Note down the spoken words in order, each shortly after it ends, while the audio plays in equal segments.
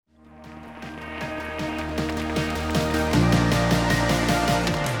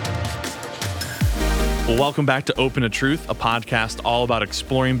Well, welcome back to Open to Truth, a podcast all about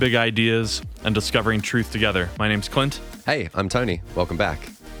exploring big ideas and discovering truth together. My name's Clint. Hey, I'm Tony. Welcome back,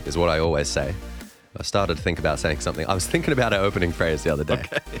 is what I always say. I started to think about saying something. I was thinking about our opening phrase the other day.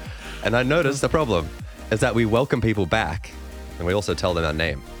 Okay. And I noticed the problem is that we welcome people back and we also tell them our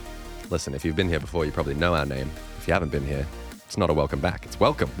name. Listen, if you've been here before, you probably know our name. If you haven't been here, it's not a welcome back. It's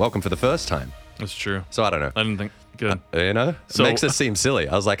welcome. Welcome for the first time. That's true. So I don't know. I didn't think. Good. It makes it seem silly.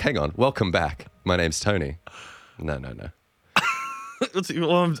 I was like, hang on, welcome back. My name's Tony. No.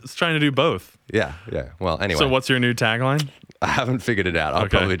 Well, I'm just trying to do both. Yeah. Well, anyway. So what's your new tagline? I haven't figured it out. I'll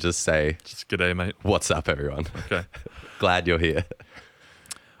probably just say, g'day, mate. What's up, everyone? Okay. Glad you're here.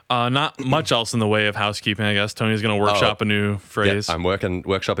 Not much else in the way of housekeeping, I guess. Tony's going to workshop a new phrase. Yeah, I'm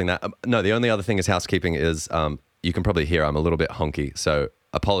workshopping that. No, the only other thing is housekeeping is you can probably hear I'm a little bit honky. So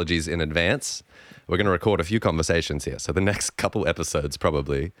apologies in advance. We're going to record a few conversations here. So the next couple episodes,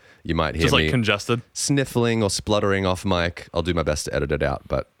 probably, you might hear me congested, sniffling or spluttering off mic. I'll do my best to edit it out,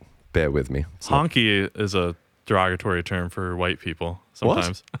 but bear with me. Honky is a derogatory term for white people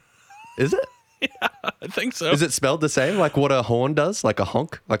sometimes. What? Is it? Yeah, I think so. Is it spelled the same? Like what a horn does? Like a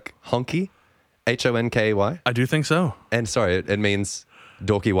honk? Like honky? H-O-N-K-Y? I do think so. And sorry, it means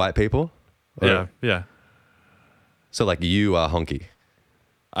dorky white people? Or, yeah. So like you are honky?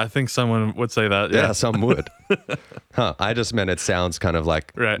 I think someone would say that. Yeah, some would. I just meant it sounds kind of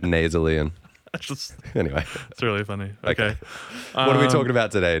like nasally and... Anyway. It's really funny. Okay. What are we talking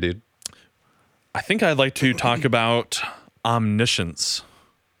about today, dude? I think I'd like to talk about omniscience,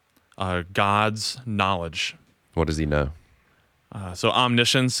 God's knowledge. What does he know? So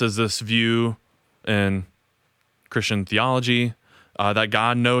omniscience is this view in Christian theology that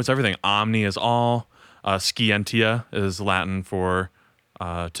God knows everything. Omni is all. Scientia is Latin for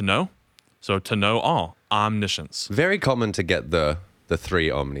to know. So to know all. Omniscience. Very common to get the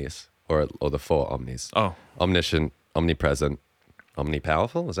three omnis or the four omnis. Oh. Omniscient, omnipresent,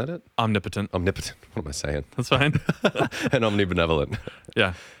 omnipowerful. Is that it? Omnipotent. Omnipotent. What am I saying? That's fine. And omnibenevolent.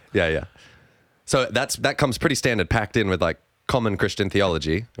 Yeah. Yeah. So that comes pretty standard, packed in with like common Christian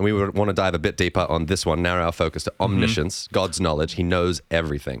theology. And we would want to dive a bit deeper on this one, narrow our focus to omniscience, God's knowledge. He knows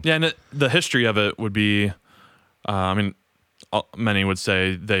everything. Yeah, and the history of it would be, many would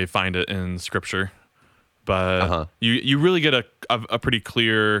say they find it in Scripture. But you really get a pretty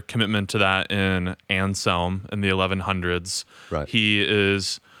clear commitment to that in Anselm in the 1100s. Right. He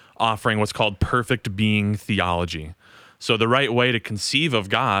is offering what's called perfect being theology. So the right way to conceive of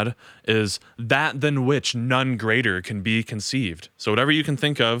God is that than which none greater can be conceived. So whatever you can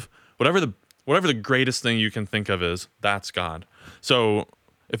think of, whatever the greatest thing you can think of is, that's God. So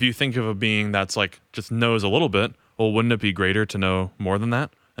if you think of a being that's like just knows a little bit, well, wouldn't it be greater to know more than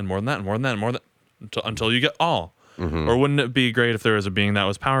that and more than that and more than that and more than that until you get all? Mm-hmm. Or wouldn't it be great if there was a being that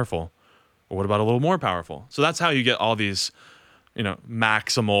was powerful? Or what about a little more powerful? So that's how you get all these,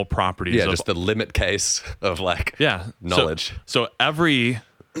 maximal properties. Yeah, just the limit case of knowledge. So every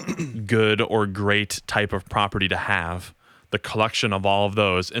good or great type of property to have, the collection of all of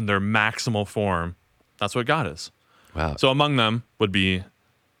those in their maximal form, that's what God is. Wow. So among them would be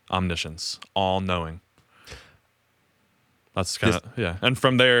omniscience, all-knowing. That's kind of, yeah. And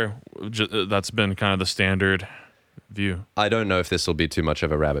from there, that's been kind of the standard view. I don't know if this will be too much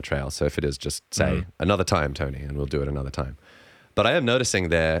of a rabbit trail. So if it is, just say another time, Tony, and we'll do it another time. But I am noticing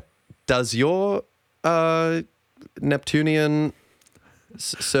there, does your Neptunian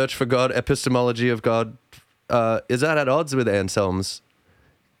search for God, epistemology of God, is that at odds with Anselm's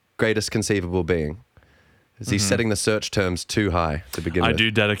greatest conceivable being? Is he setting the search terms too high to begin with? I do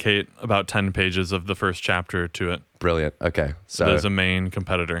dedicate about 10 pages of the first chapter to it. Brilliant. Okay. So there's a main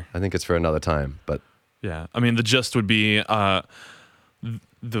competitor. I think it's for another time, but... Yeah. I mean, the gist would be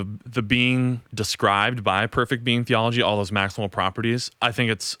the being described by perfect being theology, all those maximal properties. I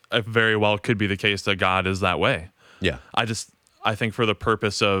think it very well could be the case that God is that way. Yeah. I think for the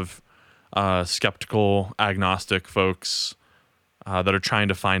purpose of skeptical, agnostic folks that are trying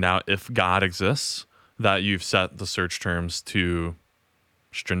to find out if God exists, that you've set the search terms too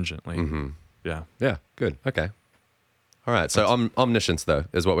stringently. Mm-hmm. Yeah. Yeah. Good. Okay. All right. So omniscience, though,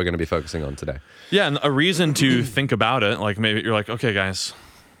 is what we're going to be focusing on today. Yeah. And a reason to think about it, like maybe you're like, okay, guys,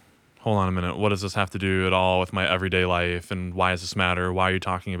 hold on a minute. What does this have to do at all with my everyday life? And why does this matter? Why are you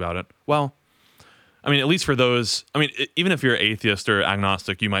talking about it? Well, I mean, at least for those, even if you're atheist or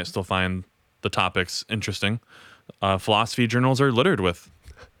agnostic, you might still find the topics interesting. Philosophy journals are littered with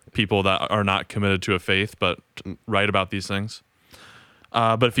people that are not committed to a faith, but write about these things.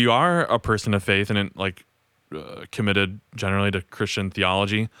 But if you are a person of faith and committed generally to Christian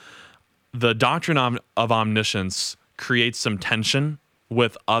theology, the doctrine of omniscience creates some tension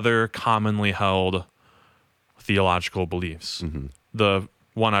with other commonly held theological beliefs. The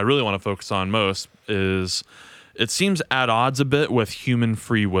one I really want to focus on most is it seems at odds a bit with human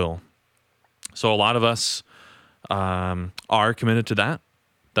free will. So a lot of us are committed to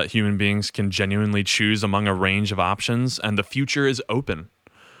that human beings can genuinely choose among a range of options, and the future is open.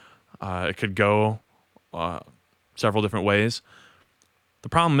 It could go several different ways. The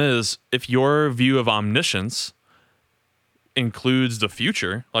problem is, if your view of omniscience includes the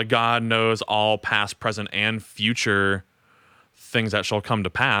future, like God knows all past, present, and future things that shall come to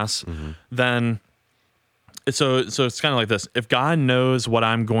pass, then it's kind of like this. If God knows what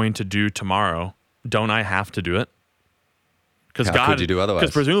I'm going to do tomorrow, don't I have to do it? Because How could you do otherwise?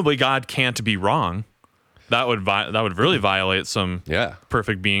 Because presumably God can't be wrong. That would really violate some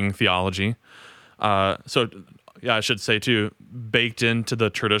perfect being theology. I should say too, baked into the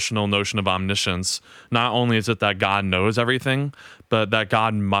traditional notion of omniscience, not only is it that God knows everything, but that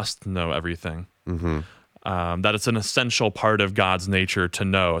God must know everything. That it's an essential part of God's nature to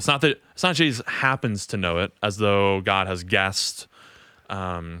know. It's not that Jesus happens to know it, as though God has guessed,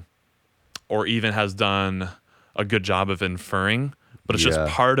 or even has done a good job of inferring, but it's just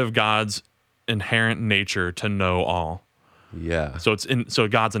part of God's inherent nature to know all. Yeah. So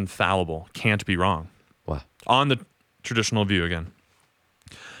God's infallible, can't be wrong. Wow. On the traditional view again.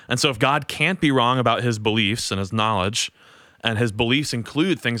 And so if God can't be wrong about his beliefs and his knowledge, and his beliefs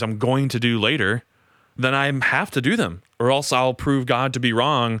include things I'm going to do later, then I have to do them, or else I'll prove God to be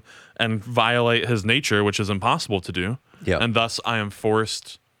wrong and violate his nature, which is impossible to do. Yep. And thus I am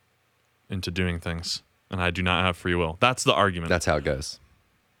forced into doing things, and I do not have free will. That's the argument. That's how it goes.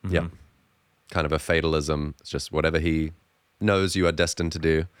 Yeah. Kind of a fatalism. It's just whatever he knows you are destined to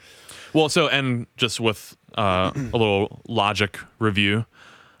do. Well, and just with a little logic review,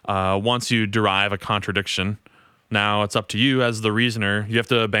 once you derive a contradiction, now it's up to you as the reasoner. You have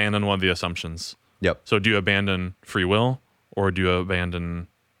to abandon one of the assumptions. Yep. So do you abandon free will, or do you abandon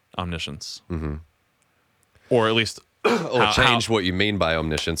omniscience? Or at least... Or change what you mean by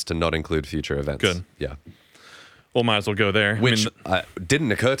omniscience to not include future events. Good. Yeah. Well, might as well go there. Which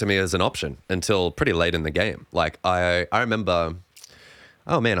didn't occur to me as an option until pretty late in the game. Like, I remember...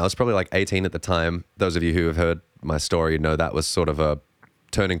 Oh, man, I was probably like 18 at the time. Those of you who have heard my story know that was sort of a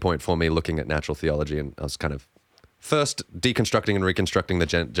turning point for me looking at natural theology. And I was kind of first deconstructing and reconstructing the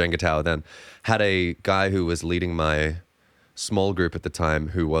Jenga tower, then had a guy who was leading my small group at the time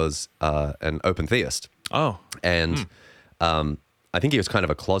who was an open theist. Oh. And I think he was kind of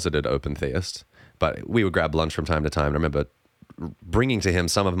a closeted open theist, but we would grab lunch from time to time. And I remember bringing to him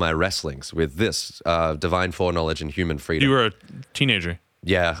some of my wrestlings with this divine foreknowledge and human freedom. You were a teenager.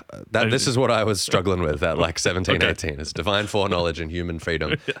 Yeah, this is what I was struggling with at like 17, 18, is divine foreknowledge and human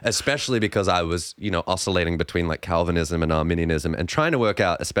freedom, especially because I was, oscillating between like Calvinism and Arminianism and trying to work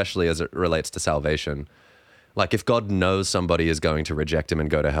out, especially as it relates to salvation, like if God knows somebody is going to reject him and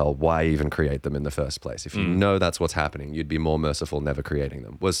go to hell, why even create them in the first place? If you know that's what's happening, you'd be more merciful never creating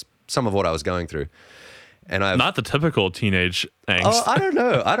them, was some of what I was going through. And I've not the typical teenage angst. Oh, I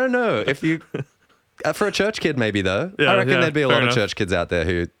don't know. If you... for a church kid, maybe, though. I reckon there'd be a lot of church kids out there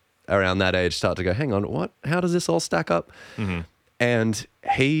who, around that age, start to go, hang on, what? How does this all stack up? And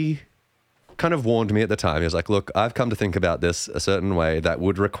he kind of warned me at the time. He was like, look, I've come to think about this a certain way that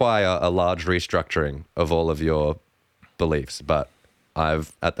would require a large restructuring of all of your beliefs. But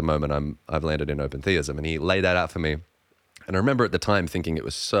at the moment, I've landed in open theism. And he laid that out for me. And I remember at the time thinking it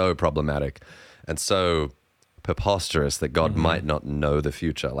was so problematic and so preposterous that God might not know the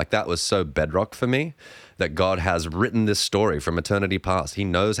future. Like, that was so bedrock for me, that God has written this story from eternity past. He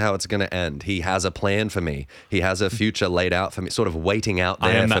knows how it's going to end. He has a plan for me. He has a future laid out for me, sort of waiting out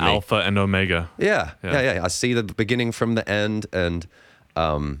there for me. I am the Alpha and Omega. Yeah. I see the beginning from the end, and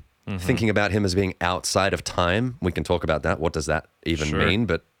thinking about him as being outside of time. We can talk about that. What does that even mean?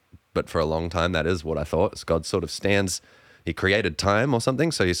 But for a long time, that is what I thought. God sort of stands, he created time or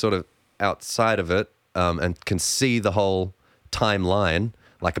something, so he's sort of outside of it, and can see the whole timeline,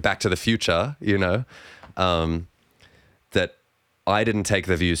 like a Back to the Future, that I didn't take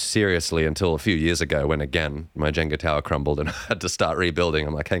the views seriously until a few years ago when, again, my Jenga tower crumbled and I had to start rebuilding.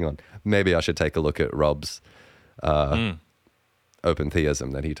 I'm like, hang on, maybe I should take a look at Rob's open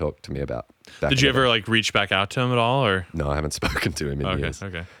theism that he talked to me about. Did you ever reach back out to him at all, or? No, I haven't spoken to him in years.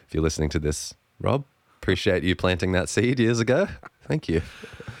 Okay. If you're listening to this, Rob, appreciate you planting that seed years ago. Thank you.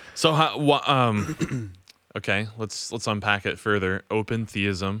 So, okay, let's unpack it further. Open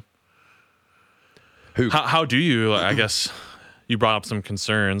theism. How do you? I guess you brought up some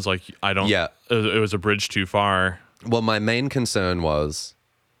concerns. Like, I don't. Yeah. It was a bridge too far. Well, my main concern was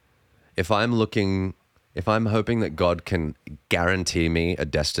if I'm hoping that God can guarantee me a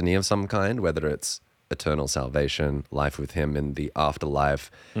destiny of some kind, whether it's eternal salvation, life with him in the afterlife.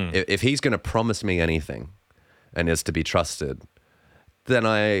 If he's going to promise me anything and is to be trusted, then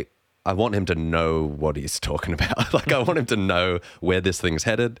I want him to know what he's talking about. Like, I want him to know where this thing's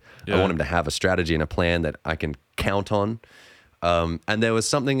headed. I want him to have a strategy and a plan that I can count on. And there was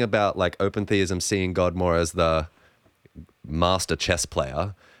something about like open theism seeing God more as the master chess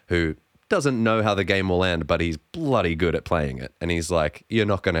player who doesn't know how the game will end, but he's bloody good at playing it. And he's like, you're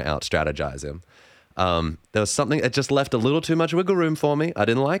not going to out strategize him. There was something, it just left a little too much wiggle room for me. I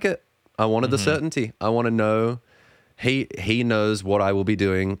didn't like it. I wanted the certainty. I want to know he knows what I will be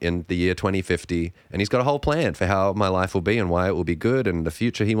doing in the year 2050. And he's got a whole plan for how my life will be and why it will be good and the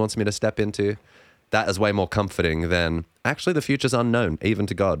future he wants me to step into. That is way more comforting than actually the future's unknown, even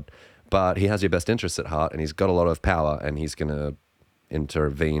to God. But he has your best interests at heart and he's got a lot of power and he's going to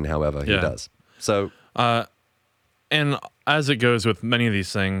intervene however he does. So, and as it goes with many of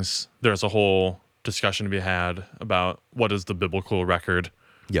these things, there's a whole discussion to be had about what does the biblical record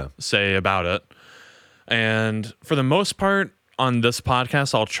say about it. And for the most part on this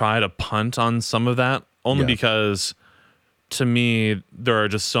podcast, I'll try to punt on some of that only because to me, there are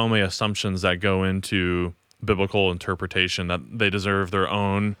just so many assumptions that go into biblical interpretation that they deserve their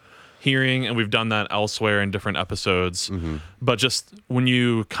own hearing, and we've done that elsewhere in different episodes. But just when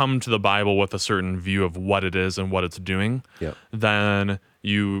you come to the Bible with a certain view of what it is and what it's doing, then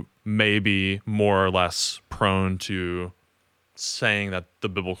you may be more or less prone to saying that the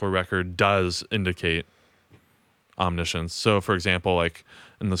biblical record does indicate omniscience. So, for example, like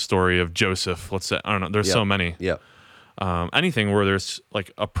in the story of Joseph, let's say, I don't know, there's so many. Anything where there's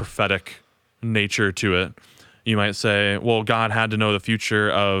like a prophetic nature to it, you might say, well, God had to know the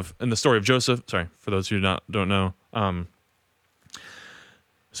future of, in the story of Joseph, sorry, for those who don't know.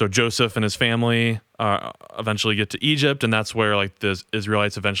 So Joseph and his family eventually get to Egypt, and that's where like the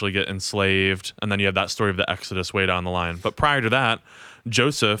Israelites eventually get enslaved. And then you have that story of the Exodus way down the line. But prior to that,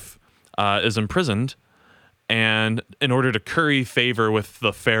 Joseph is imprisoned, and in order to curry favor with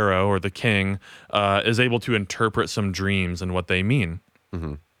the Pharaoh or the king, is able to interpret some dreams and what they mean.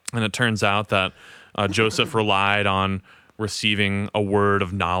 And it turns out that Joseph relied on receiving a word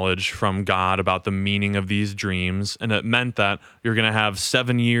of knowledge from God about the meaning of these dreams. And it meant that you're going to have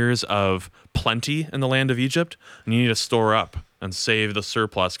 7 years of plenty in the land of Egypt, and you need to store up and save the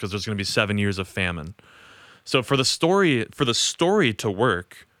surplus because there's going to be 7 years of famine. So for the story to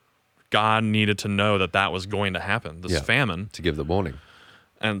work, God needed to know that that was going to happen, this famine. To give the warning.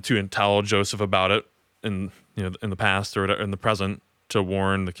 And to tell Joseph about it in the past or in the present to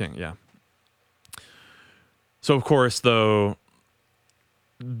warn the king. Yeah. So, of course, though,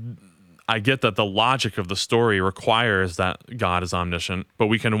 I get that the logic of the story requires that God is omniscient, but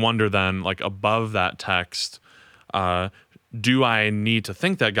we can wonder then, like above that text, do I need to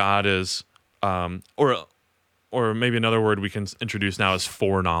think that God is, or maybe another word we can introduce now is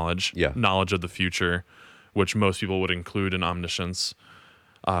foreknowledge, knowledge of the future, which most people would include in omniscience.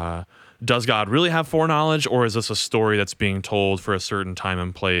 Does God really have foreknowledge, or is this a story that's being told for a certain time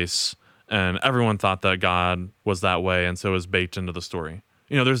and place? And everyone thought that God was that way, and so it was baked into the story.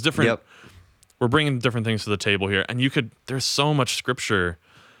 There's different. We're bringing different things to the table here, and there's so much scripture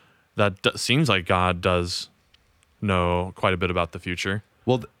that seems like God does know quite a bit about the future.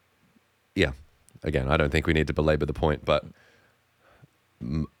 Well, again, I don't think we need to belabor the point, but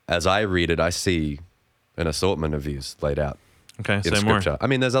as I read it, I see an assortment of views laid out in scripture. I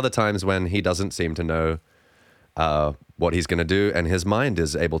mean, there's other times when he doesn't seem to know what he's going to do, and his mind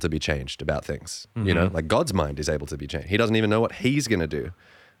is able to be changed about things. Like God's mind is able to be changed. He doesn't even know what he's going to do.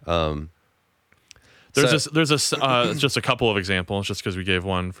 There's just a couple of examples, just because we gave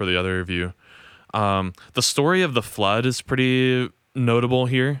one for the other view. The story of the flood is pretty notable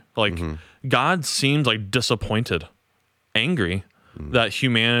here. Like God seems like disappointed, angry that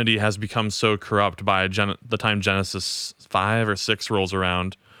humanity has become so corrupt by the time Genesis 5 or 6 rolls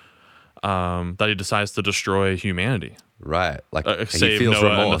around, that he decides to destroy humanity. Right. Like he save feels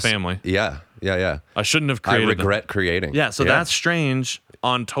Noah remorse. and the family. Yeah. I shouldn't have created I regret creating. Yeah, so that's strange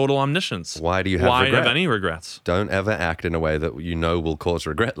on total omniscience. Why do you have Why regret? have any regrets? Don't ever act in a way that will cause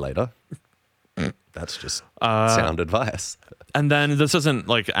regret later. That's just sound advice. And then this isn't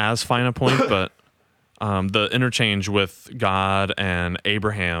like as fine a point, but the interchange with God and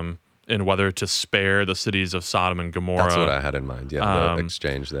Abraham in whether to spare the cities of Sodom and Gomorrah. That's what I had in mind. Yeah, the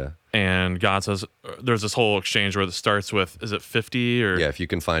exchange there. And God says, there's this whole exchange where it starts with, is it 50 or? Yeah, if you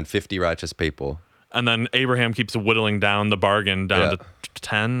can find 50 righteous people. And then Abraham keeps whittling down the bargain down to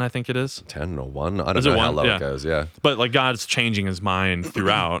 10, I think it is. 10 or 1. I don't know how low it goes, But like God's changing his mind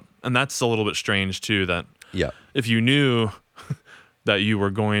throughout. And that's a little bit strange too, that if you knew that you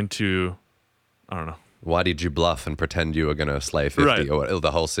were going to I don't know. Why did you bluff and pretend you were going to slay 50 Right. or the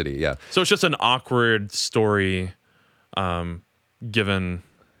whole city? Yeah. So it's just an awkward story, given.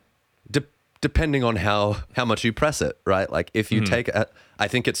 Depending on how much you press it, right? Like if you take it, I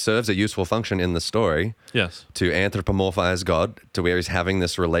think it serves a useful function in the story Yes. to anthropomorphize God to where he's having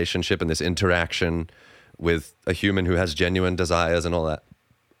this relationship and this interaction with a human who has genuine desires and all that.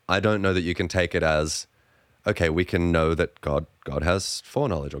 I don't know that you can take it as, okay, we can know that God has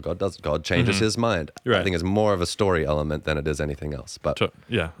foreknowledge, or God changes his mind. I Right. think it's more of a story element than it is anything else. But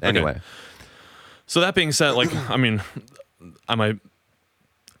Yeah. Okay. anyway, So that being said, like, I mean, I might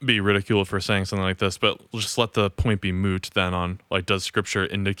be ridiculed for saying something like this, but just let the point be moot then on, like, does Scripture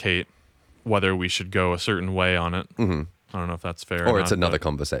indicate whether we should go a certain way on it? Mm-hmm. I don't know if that's fair. or it's not, another but-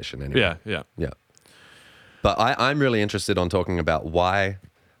 conversation anyway. Yeah. Yeah. Yeah. But I'm really interested on talking about why,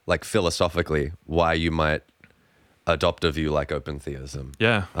 like philosophically, why you might adopt a view like open theism.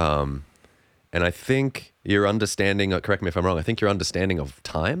 Yeah. And I think your understanding, correct me if I'm wrong, I think your understanding of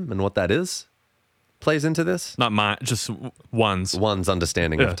time and what that is plays into this. Not mine, just one's. One's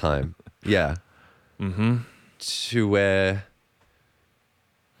understanding Yeah. of time. Yeah. Mm-hmm. To where.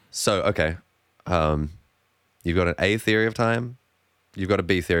 So, okay. You've got an A theory of time. You've got a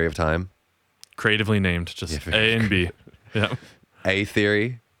B theory of time. Creatively named, just Yeah. A and B. Yeah. A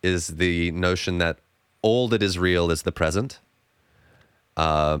theory is the notion that all that is real is the present,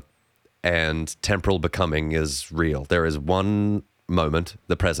 and temporal becoming is real. There is one moment,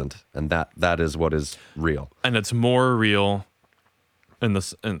 the present, and that is what is real. And it's more real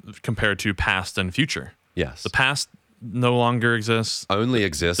compared to past and future. Yes. The past no longer exists. Only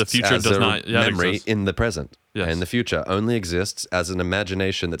exists The future as does a not yet memory exist. in the present. Yes. And the future only exists as an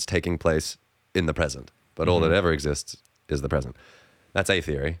imagination that's taking place in the present. But all Mm-hmm. that ever exists is the present. That's A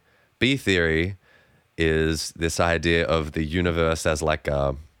theory. B theory is this idea of the universe as like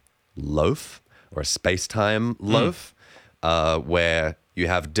a loaf or a space-time loaf, where you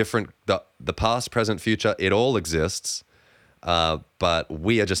have different, the past, present, future, it all exists, but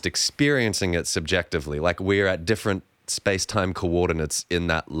we are just experiencing it subjectively. Like we're at different space-time coordinates in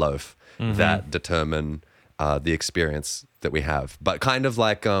that loaf that determine the experience that we have. But kind of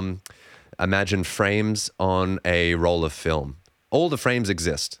like imagine frames on a roll of film. All the frames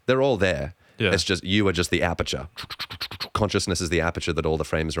exist. They're all there. Yeah. It's just you are just the aperture. Consciousness is the aperture that all the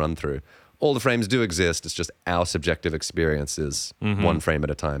frames run through. All the frames do exist. It's just our subjective experience is one frame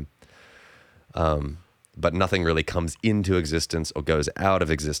at a time. But nothing really comes into existence or goes out of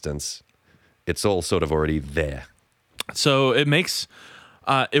existence. It's all sort of already there. So it makes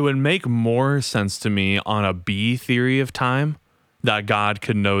it would make more sense to me on a B theory of time that God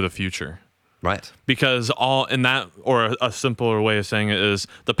could know the future. Right. Because all in that, or a simpler way of saying it is,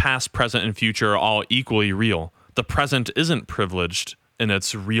 the past, present, and future are all equally real. The present isn't privileged in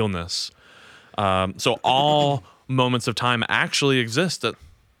its realness. So all moments of time actually exist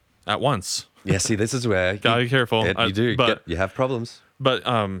at once. Yeah, see, this is where Gotta be careful. you have problems. But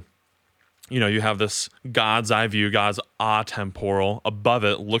you have this God's eye view, God's atemporal above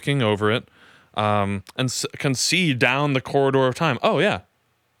it, looking over it, and can see down the corridor of time. Oh yeah,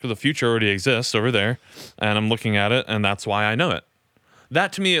 because the future already exists over there, and I'm looking at it, and that's why I know it.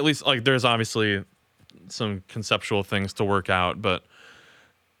 That to me, at least, like there's obviously some conceptual things to work out, but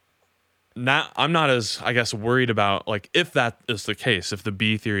I'm not as, I guess, worried about, like, if that is the case, if the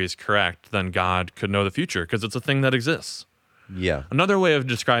B theory is correct, then God could know the future because it's a thing that exists. Yeah. Another way of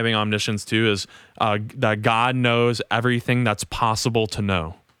describing omniscience too is that God knows everything that's possible to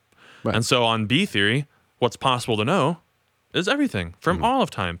know. Right. And so on B theory, what's possible to know is everything from all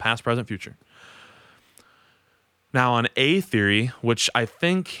of time, past, present, future. Now on A theory, which I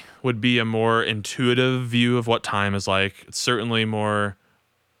think would be a more intuitive view of what time is like, it's certainly more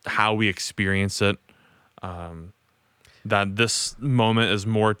how we experience it, that this moment is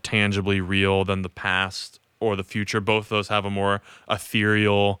more tangibly real than the past or the future. Both those have a more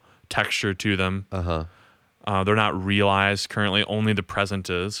ethereal texture to them. They're not realized currently, only the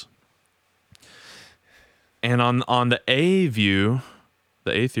present is. And on the A view,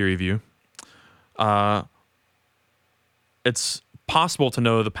 the A theory view, it's possible to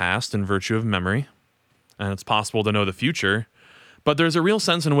know the past in virtue of memory, and it's possible to know the future, but there's a real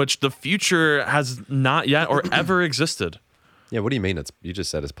sense in which the future has not yet or ever existed. Yeah, what do you mean? You just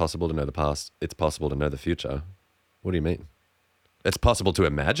said it's possible to know the past. It's possible to know the future. What do you mean? It's possible to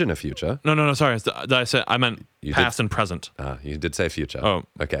imagine a future. No, sorry. I meant past and present. You did say future. Oh,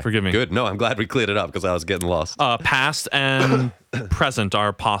 okay. forgive me. Good. No, I'm glad we cleared it up because I was getting lost. Past and present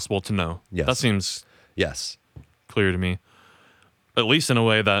are possible to know. Yes. That seems Yes. clear to me. At least in a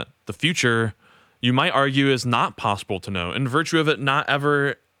way that the future, you might argue, is not possible to know in virtue of it not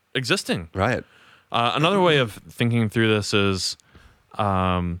ever existing. Right. Another way of thinking through this is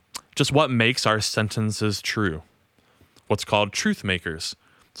just what makes our sentences true. What's called truth makers.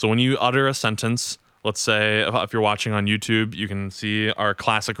 So when you utter a sentence, let's say if you're watching on YouTube, you can see our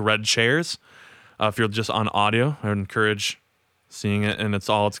classic red chairs. If you're just on audio, I would encourage seeing it in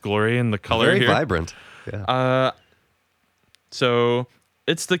all its glory and the color Very here. vibrant. Yeah. So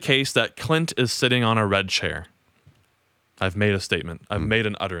it's the case that Clint is sitting on a red chair. I've made a statement. I've made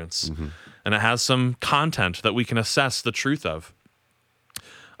an utterance. Mm-hmm. And it has some content that we can assess the truth of.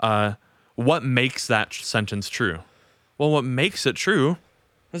 What makes that sentence true? Well, what makes it true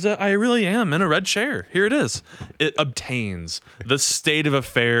is that I really am in a red chair. Here it is. It obtains. The state of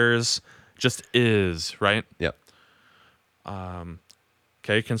affairs just is, right? Yep.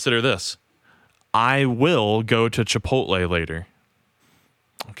 Okay, consider this. I will go to Chipotle later.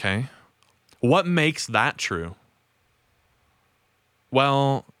 Okay. What makes that true?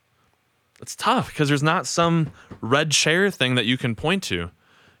 Well, it's tough because there's not some red chair thing that you can point to.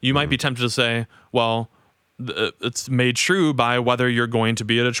 You might be tempted to say, well, it's made true by whether you're going to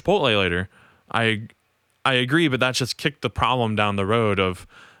be at a Chipotle later. I agree, but that's just kicked the problem down the road of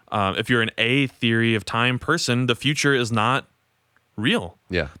if you're an A theory of time person, the future is not real.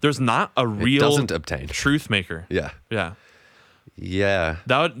 Yeah. There's not a real doesn't obtain. truth maker. Yeah. Yeah. Yeah.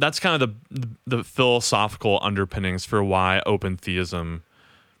 That's kind of the philosophical underpinnings for why open theism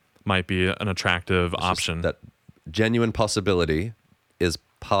might be an attractive option. That genuine possibility is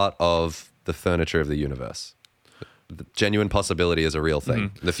part of the furniture of the universe. The genuine possibility is a real thing.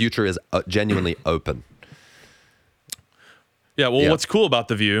 Mm-hmm. The future is genuinely open. Yeah, well, Yeah. what's cool about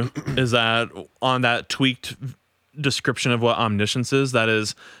the view is that on that tweaked description of what omniscience is, that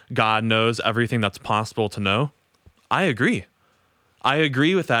is, God knows everything that's possible to know. I agree. I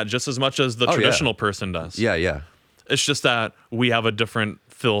agree with that just as much as the Oh, yeah. traditional person does. Yeah, yeah. It's just that we have a different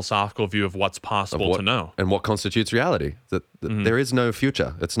philosophical view of what's possible to know. And what constitutes reality. That there is no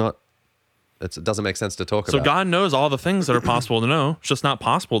future. It doesn't make sense to talk So about. God knows all the things that are possible to know. It's just not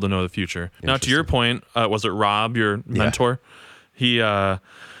possible to know the future. Now, to your point, was it Rob, your mentor? He brought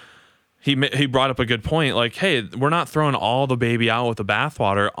up a good point. Like, hey, we're not throwing all the baby out with the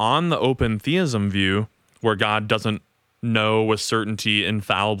bathwater on the open theism view, where God doesn't know with certainty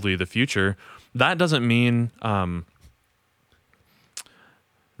infallibly the future. That doesn't mean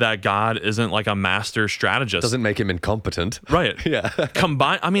that God isn't like a master strategist. Doesn't make him incompetent. Right. Yeah.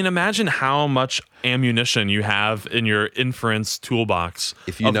 Imagine how much ammunition you have in your inference toolbox.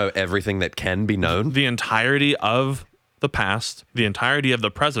 If you know everything that can be known. The entirety of the past, the entirety of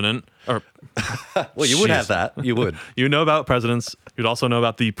the president, or Well, you would have that. You would. you know about presidents. You'd also know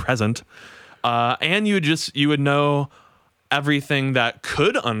about the present, and you would know everything that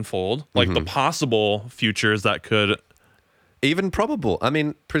could unfold, like the possible futures that could, Even probable. I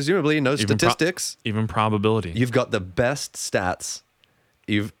mean, presumably no statistics. even probability. You've got the best stats.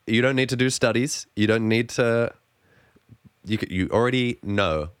 You don't need to do studies. You don't need to. You already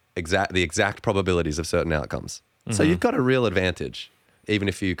know the exact probabilities of certain outcomes. So you've got a real advantage, even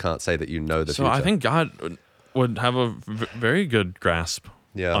if you can't say that you know the So future. I think God would have a very good grasp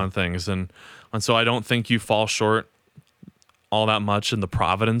Yeah. on things, and so I don't think you fall short all that much in the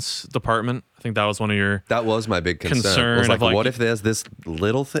providence department. I think that was one of your that was my big concern. It concern was like, of, like- what if there's this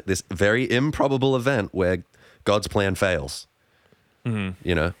little thing, this very improbable event where God's plan fails? You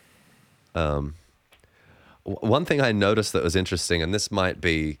know. One thing I noticed that was interesting, and this might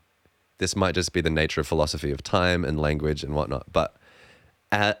just be the nature of philosophy of time and language and whatnot, but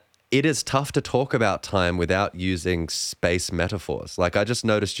it is tough to talk about time without using space metaphors. Like I just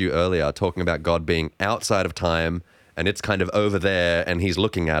noticed you earlier talking about God being outside of time and it's kind of over there and he's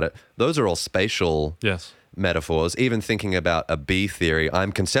looking at it. Those are all spatial yes. metaphors. Even thinking about a B theory,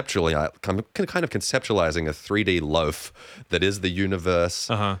 I'm kind of conceptualizing a 3D loaf that is the universe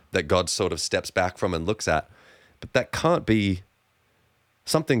that God sort of steps back from and looks at. But that can't be,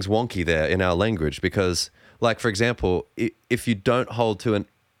 something's wonky there in our language because, like, for example, if you don't hold to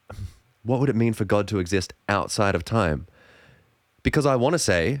what would it mean for God to exist outside of time? Because I want to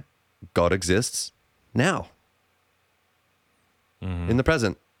say God exists now. In the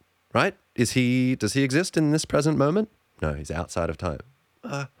present, right? Does he exist in this present moment? No, he's outside of time.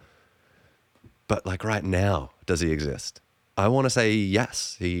 But like right now, does he exist? I want to say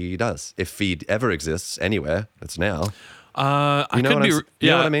yes, he does. If he ever exists anywhere, it's now. I You know could what be. I'm- you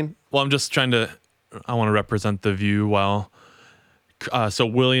know what I mean? Well, I'm just trying to. I want to represent the view well. So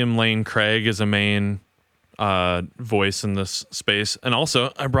William Lane Craig is a main voice in this space, and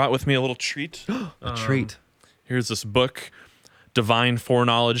also I brought with me a little treat. A treat. Here's this book, Divine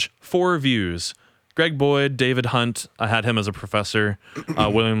Foreknowledge, 4 Views, Greg Boyd, David Hunt. I had him as a professor.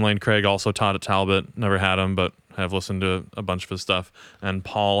 William Lane Craig also taught at Talbot. Never had him, but have listened to a bunch of his stuff. And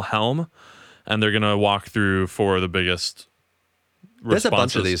Paul Helm. And they're going to walk through 4 of the biggest responses. There's a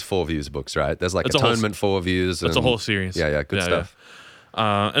bunch of these 4 Views books, right? There's like Atonement 4 Views. It's a whole series. Yeah, good stuff.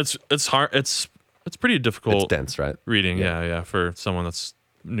 Yeah. It's hard. It's pretty difficult. It's dense, right? Reading, yeah, for someone that's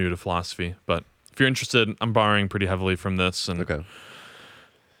new to philosophy. But if you're interested, I'm borrowing pretty heavily from this. And okay.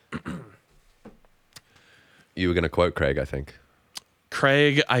 You were going to quote Craig, I think.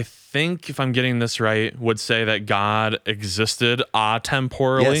 Craig, I think, if I'm getting this right, would say that God existed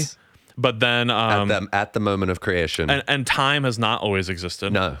atemporally. Yes. But then At the moment of creation. and time has not always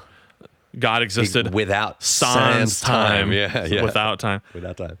existed. No. God existed without sans time. Yeah. Without time.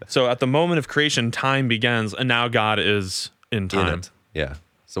 Without time. So at the moment of creation, time begins, and now God is in time. In it. Yeah.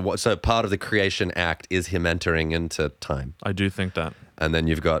 So part of the creation act is him entering into time. I do think that. And then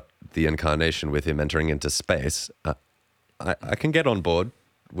you've got the incarnation with him entering into space. I can get on board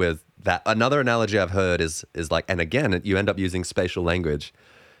with that. Another analogy I've heard is like, and again, you end up using spatial language.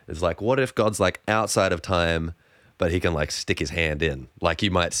 It's like, what if God's like outside of time, but he can like stick his hand in? Like you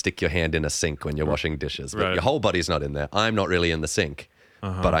might stick your hand in a sink when you're washing dishes, but your whole body's not in there. I'm not really in the sink,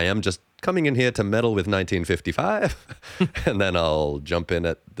 but I am just coming in here to meddle with 1955, and then I'll jump in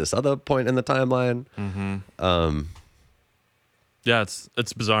at this other point in the timeline. Yeah, it's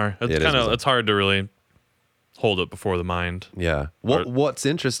bizarre. It's bizarre. it's hard to really hold it before the mind. Yeah. What's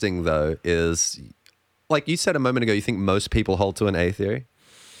interesting though is, like you said a moment ago, you think most people hold to an A theory.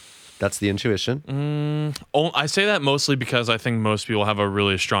 That's the intuition. I say that mostly because I think most people have a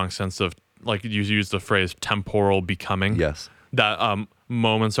really strong sense of, like you use the phrase temporal becoming. Yes. That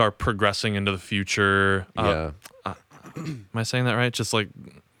moments are progressing into the future. Yeah. Am I saying that right? Just like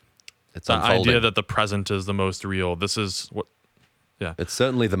It's the unfolding. idea that the present is the most real. This is what. Yeah. It's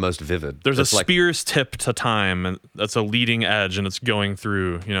certainly the most vivid. There's It's a like spear's tip to time, and that's a leading edge, and it's going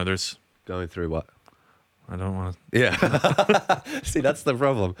through. There's. going through what? I don't want to. Yeah. See, that's the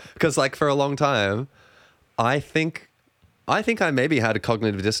problem. Because like for a long time, I think I maybe had a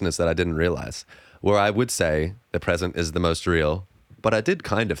cognitive dissonance that I didn't realize, where I would say the present is the most real, but I did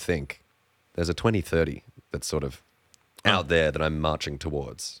kind of think there's a 2030 that's sort of out there that I'm marching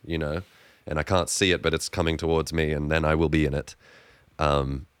towards, and I can't see it, but it's coming towards me, and then I will be in it.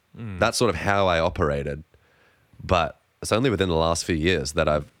 That's sort of how I operated. But it's only within the last few years that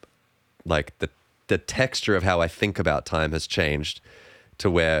I've like the texture of how I think about time has changed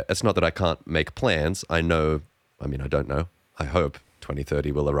to where it's not that I can't make plans. I don't know. I hope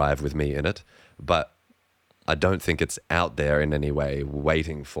 2030 will arrive with me in it, but I don't think it's out there in any way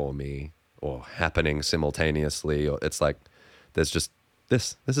waiting for me or happening simultaneously. Or it's like, there's just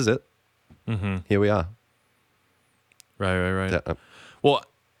this is it. Here we are. Right. Yeah. Well,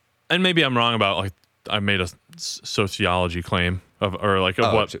 and maybe I'm wrong about like I made a sociology claim of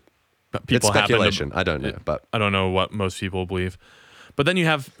what people it's speculation. I don't know, but I don't know what most people believe. But then you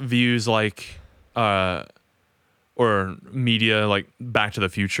have views like or media like Back to the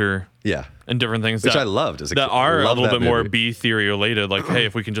Future, yeah, and different things which that I loved as a that kid. are a Love little that bit more movie. B theory related. Like, hey,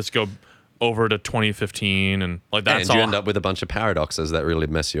 if we can just go over to 2015 and like that's and all. you end up with a bunch of paradoxes that really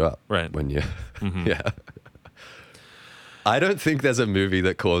mess you up. Right. When you, yeah. I don't think there's a movie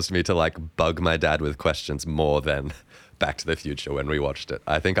that caused me to like bug my dad with questions more than Back to the Future when we watched it.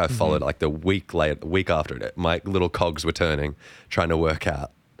 I think I followed like the week after it. My little cogs were turning, trying to work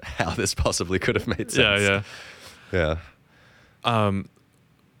out how this possibly could have made sense. Yeah.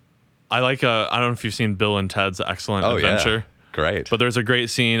 I like I don't know if you've seen Bill and Ted's Excellent Adventure. Yeah. Great. But there's a great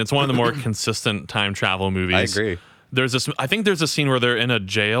scene. It's one of the more consistent time travel movies. I agree. I think there's a scene where they're in a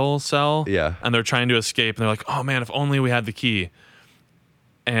jail cell. Yeah. And they're trying to escape, and they're like, "Oh man, if only we had the key."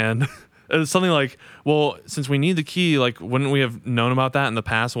 And it's something like, "Well, since we need the key, like, wouldn't we have known about that in the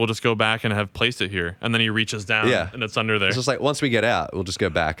past? We'll just go back and have placed it here." And then he reaches down, and it's under there. It's just like once we get out, we'll just go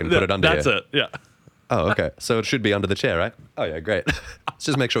back and put it under That's here. it. Yeah. Oh, okay. So it should be under the chair, right? Oh yeah, great. Let's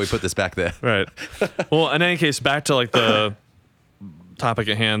just make sure we put this back there. Right. Well, in any case, back to like the topic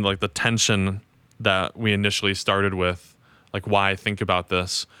at hand, like the tension that we initially started with, like why I think about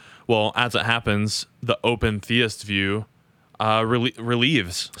this. Well, as it happens, the open theist view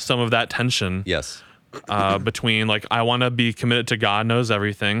relieves some of that tension. Yes. Between like, I want to be committed to God knows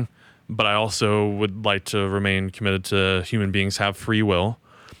everything, but I also would like to remain committed to human beings have free will.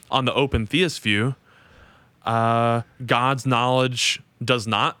 On the open theist view, God's knowledge does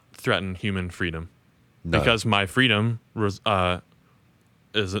not threaten human freedom, because my freedom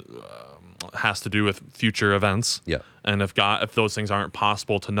has to do with future events. Yeah. And if those things aren't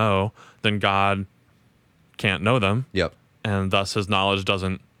possible to know, then God can't know them. Yep. And thus his knowledge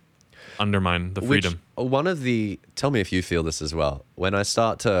doesn't undermine the freedom. Tell me if you feel this as well. When I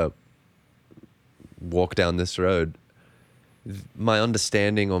start to walk down this road, my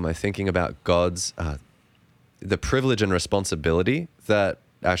understanding or my thinking about God's, the privilege and responsibility that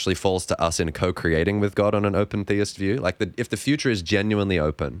actually falls to us in co-creating with God on an open theist view. Like if the future is genuinely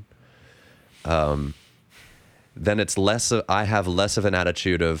open, then it's I have less of an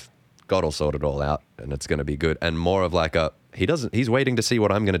attitude of God will sort it all out and it's going to be good, and more of like he's waiting to see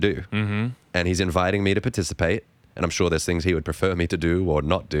what I'm going to do. Mm-hmm. And he's inviting me to participate. And I'm sure there's things he would prefer me to do or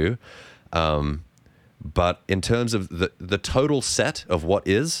not do. But in terms of the total set of what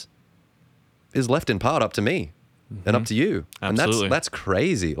is left in part up to me and up to you. Absolutely. And that's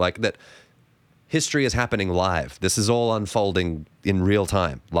crazy. Like that history is happening live. This is all unfolding in real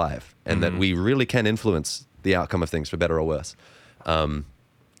time, live. And that we really can influence the outcome of things for better or worse.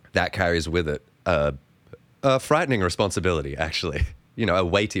 That carries with it a frightening responsibility, actually. A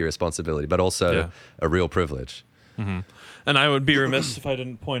weighty responsibility, but also a real privilege. Mm-hmm. And I would be remiss if I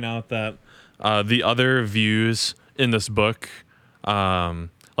didn't point out that the other views in this book,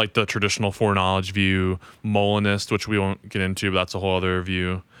 like the traditional foreknowledge view, Molinist, which we won't get into, but that's a whole other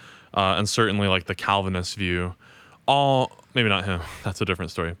view, and certainly like the Calvinist view, maybe not him, that's a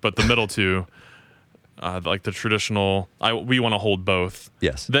different story, but the middle two, like the traditional, we want to hold both.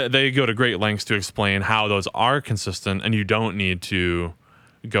 Yes. They go to great lengths to explain how those are consistent, and you don't need to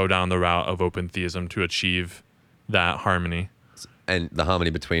go down the route of open theism to achieve that harmony. And the harmony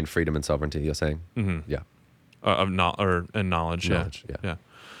between freedom and sovereignty, you're saying? Mm-hmm. Yeah. And knowledge. Knowledge, yeah.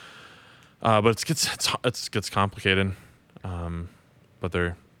 But it gets complicated. But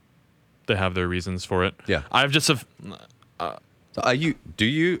they have their reasons for it. Yeah. I've just are you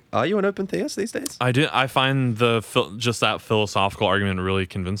an open theist these days? I find just that philosophical argument really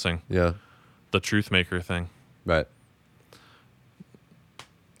convincing. Yeah. The truth maker thing. Right.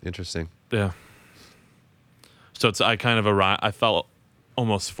 Interesting. Yeah. So I felt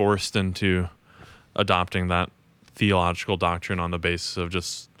almost forced into adopting that theological doctrine on the basis of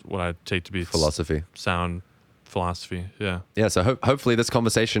just what I take to be philosophy, sound philosophy. Yeah. Yeah. So hopefully this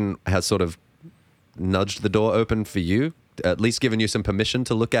conversation has sort of nudged the door open for you, at least given you some permission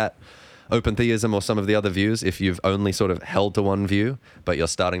to look at open theism or some of the other views if you've only sort of held to one view, but you're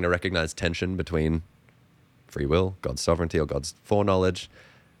starting to recognize tension between free will, God's sovereignty, or God's foreknowledge.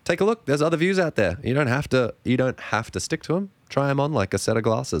 Take a look. There's other views out there. You don't have to stick to them. Try them on like a set of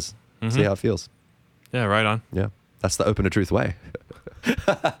glasses. Mm-hmm. See how it feels. Yeah, right on. Yeah. That's the open to truth way.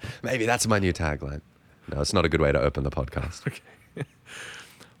 Maybe that's my new tagline. No, it's not a good way to open the podcast. Okay.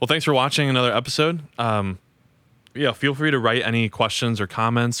 Well, thanks for watching another episode. Feel free to write any questions or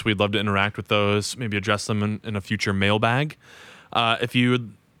comments. We'd love to interact with those, maybe address them in a future mailbag. If you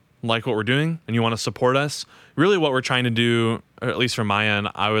would like what we're doing and you want to support us, really what we're trying to do, or at least from my end,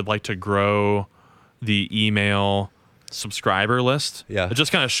 I would like to grow the email subscriber list. Yeah. It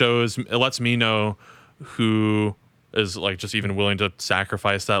just kind of it lets me know who is like just even willing to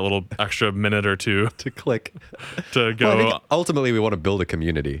sacrifice that little extra minute or two to click to go. Well, I think ultimately we want to build a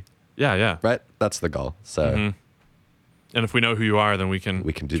community. Yeah. Right? That's the goal. So mm-hmm. And if we know who you are, then we can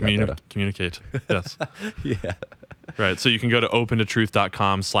do that better. Communicate. Yes. Yeah. Right. So you can go to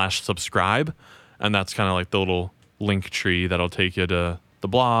opentotruth.com/subscribe, and that's kind of like the little link tree that'll take you to the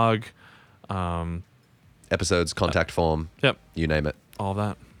blog. Episodes, contact form. Yep. You name it. All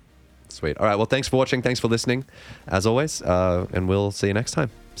that. Sweet. All right. Well, thanks for watching. Thanks for listening, as always. And we'll see you next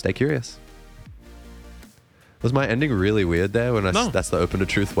time. Stay curious. Was my ending really weird there when No. that's the open to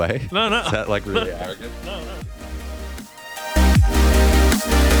truth way? No. Is that like really arrogant? No.